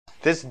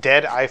This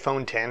dead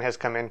iPhone X has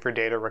come in for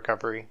data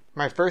recovery.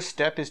 My first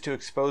step is to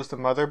expose the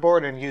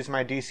motherboard and use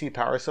my DC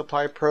power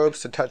supply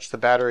probes to touch the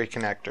battery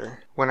connector.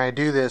 When I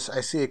do this,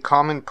 I see a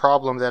common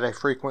problem that I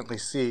frequently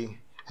see,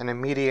 an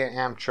immediate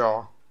amp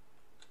draw.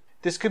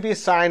 This could be a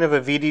sign of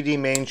a VDD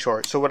main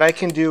short, so what I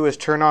can do is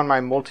turn on my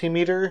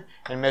multimeter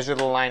and measure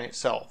the line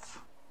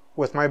itself.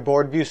 With my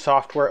board view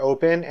software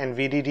open and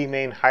VDD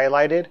main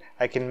highlighted,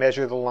 I can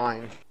measure the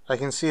line. I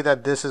can see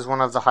that this is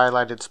one of the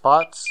highlighted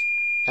spots,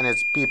 and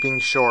it's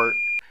beeping short.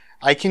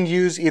 I can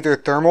use either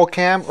thermal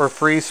cam or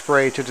freeze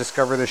spray to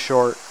discover the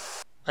short.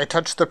 I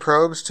touch the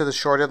probes to the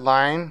shorted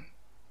line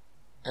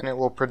and it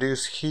will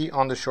produce heat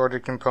on the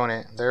shorted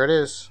component. There it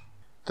is.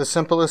 The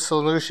simplest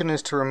solution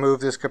is to remove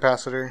this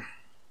capacitor.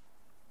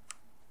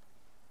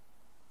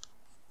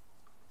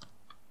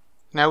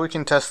 Now we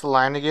can test the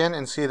line again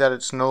and see that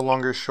it's no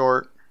longer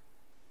short.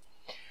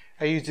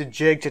 I used a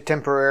jig to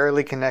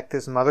temporarily connect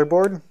this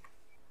motherboard.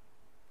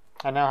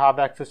 I now have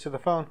access to the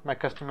phone. My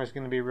customer is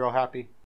going to be real happy.